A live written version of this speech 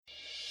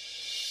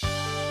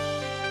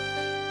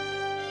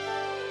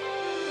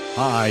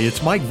Hi,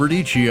 it's Mike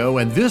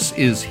Verdicchio, and this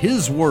is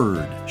His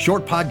Word,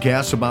 short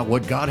podcasts about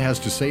what God has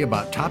to say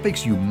about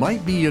topics you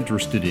might be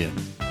interested in.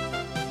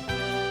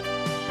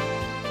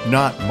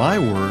 Not my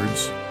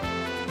words,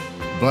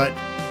 but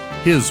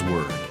His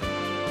Word.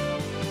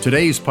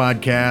 Today's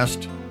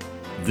podcast,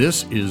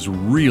 this is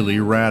really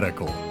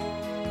radical.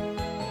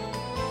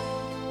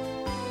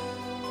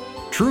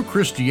 True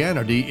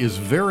Christianity is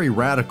very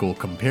radical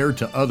compared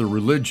to other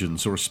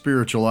religions or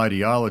spiritual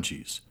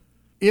ideologies.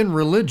 In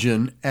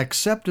religion,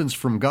 acceptance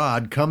from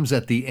God comes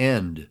at the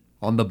end,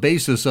 on the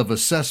basis of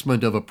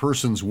assessment of a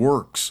person's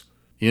works.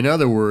 In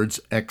other words,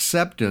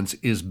 acceptance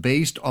is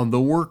based on the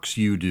works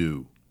you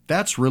do.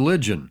 That's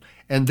religion,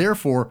 and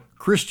therefore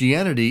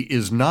Christianity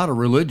is not a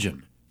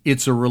religion.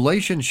 It's a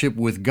relationship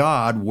with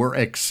God where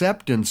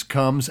acceptance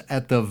comes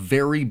at the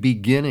very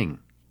beginning.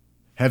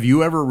 Have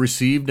you ever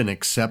received an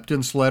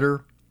acceptance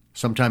letter?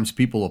 Sometimes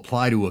people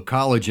apply to a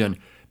college and,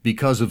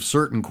 because of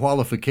certain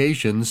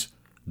qualifications,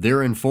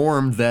 they're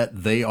informed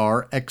that they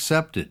are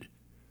accepted.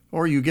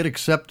 Or you get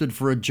accepted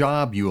for a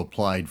job you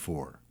applied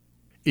for.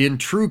 In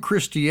true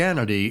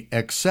Christianity,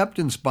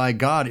 acceptance by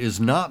God is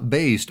not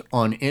based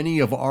on any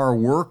of our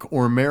work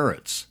or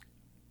merits.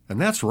 And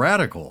that's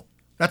radical.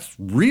 That's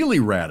really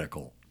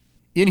radical.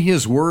 In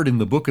His Word in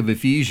the book of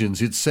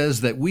Ephesians, it says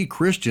that we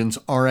Christians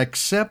are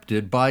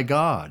accepted by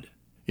God.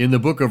 In the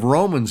book of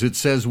Romans, it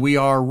says we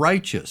are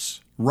righteous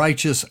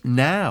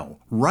now,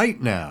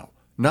 right now,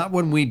 not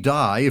when we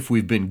die if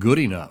we've been good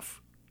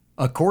enough.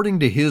 According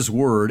to His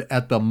Word,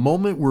 at the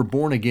moment we're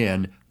born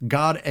again,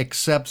 God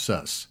accepts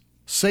us,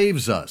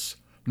 saves us,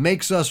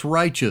 makes us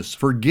righteous,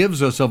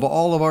 forgives us of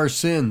all of our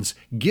sins,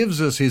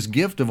 gives us His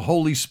gift of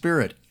Holy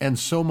Spirit, and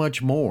so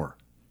much more.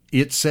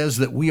 It says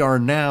that we are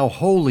now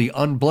holy,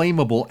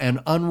 unblameable, and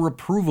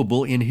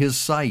unreprovable in His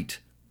sight.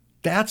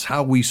 That's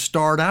how we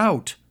start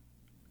out.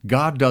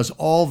 God does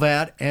all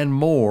that and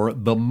more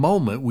the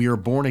moment we are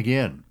born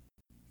again.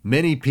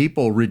 Many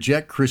people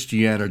reject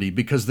Christianity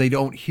because they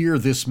don't hear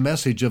this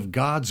message of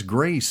God's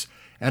grace,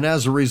 and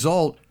as a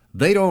result,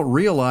 they don't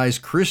realize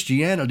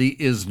Christianity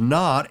is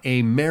not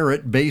a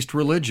merit-based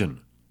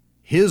religion.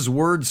 His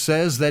Word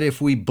says that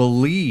if we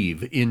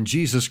believe in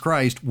Jesus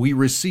Christ, we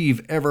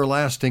receive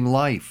everlasting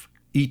life.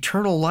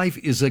 Eternal life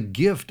is a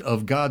gift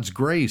of God's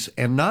grace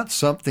and not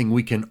something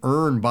we can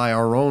earn by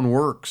our own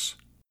works.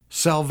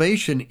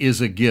 Salvation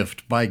is a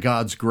gift by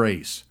God's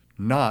grace,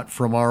 not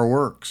from our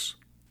works.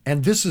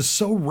 And this is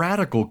so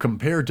radical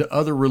compared to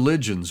other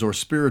religions or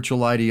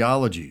spiritual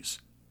ideologies.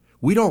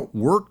 We don't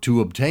work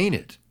to obtain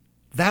it.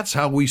 That's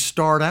how we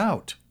start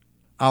out.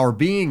 Our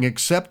being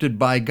accepted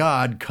by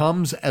God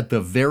comes at the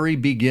very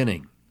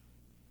beginning.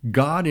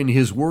 God in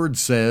His Word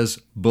says,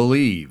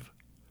 believe.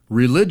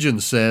 Religion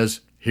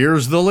says,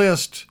 here's the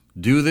list.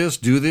 Do this,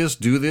 do this,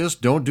 do this,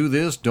 don't do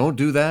this, don't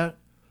do that.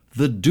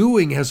 The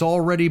doing has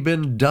already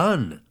been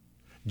done.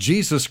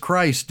 Jesus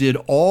Christ did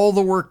all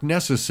the work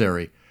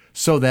necessary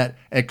so that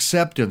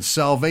acceptance,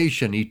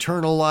 salvation,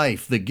 eternal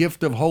life, the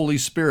gift of Holy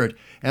Spirit,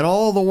 and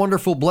all the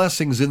wonderful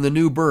blessings in the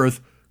new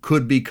birth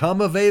could become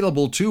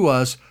available to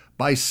us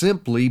by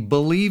simply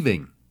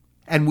believing.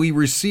 And we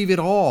receive it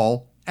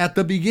all at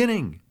the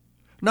beginning,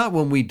 not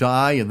when we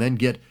die and then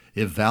get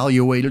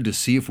evaluated to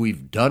see if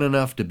we've done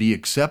enough to be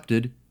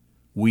accepted.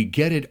 We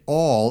get it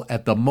all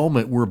at the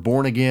moment we're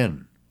born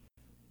again.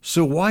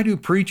 So why do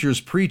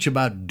preachers preach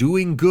about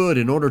doing good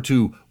in order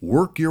to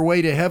work your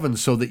way to heaven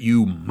so that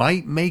you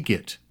might make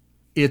it?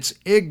 It's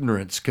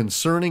ignorance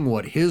concerning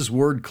what His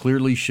Word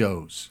clearly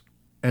shows.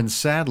 And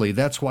sadly,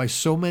 that's why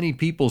so many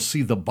people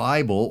see the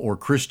Bible or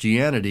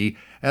Christianity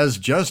as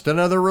just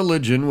another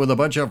religion with a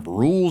bunch of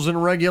rules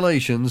and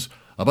regulations,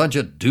 a bunch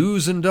of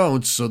do's and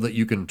don'ts so that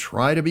you can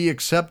try to be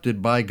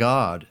accepted by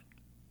God.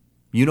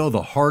 You know,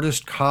 the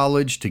hardest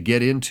college to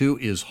get into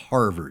is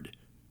Harvard.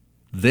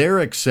 Their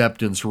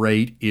acceptance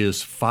rate is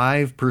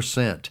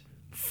 5%.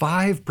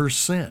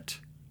 5%.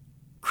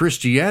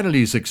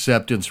 Christianity's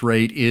acceptance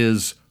rate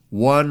is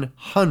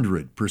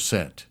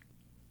 100%.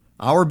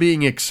 Our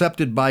being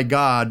accepted by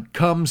God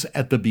comes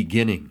at the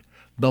beginning.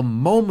 The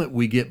moment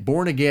we get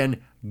born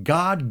again,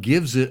 God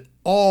gives it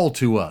all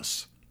to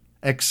us.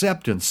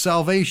 Acceptance,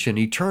 salvation,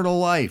 eternal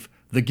life,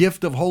 the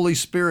gift of Holy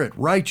Spirit,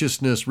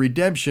 righteousness,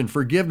 redemption,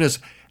 forgiveness,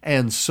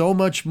 and so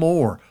much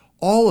more.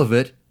 All of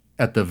it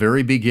at the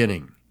very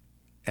beginning.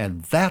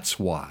 And that's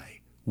why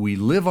we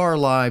live our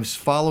lives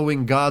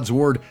following God's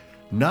Word,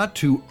 not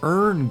to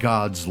earn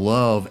God's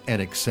love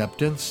and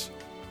acceptance,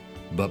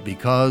 but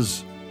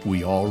because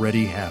we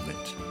already have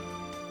it.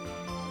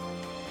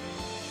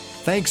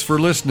 Thanks for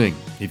listening.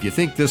 If you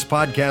think this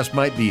podcast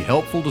might be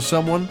helpful to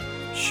someone,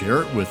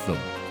 share it with them.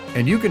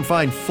 And you can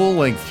find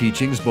full-length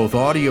teachings, both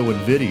audio and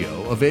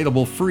video,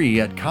 available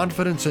free at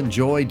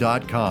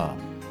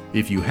confidenceandjoy.com.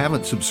 If you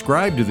haven't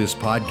subscribed to this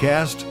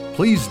podcast,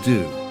 please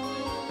do.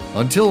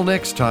 Until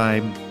next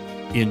time,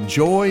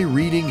 enjoy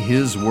reading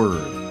His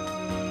Word.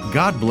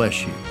 God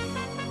bless you.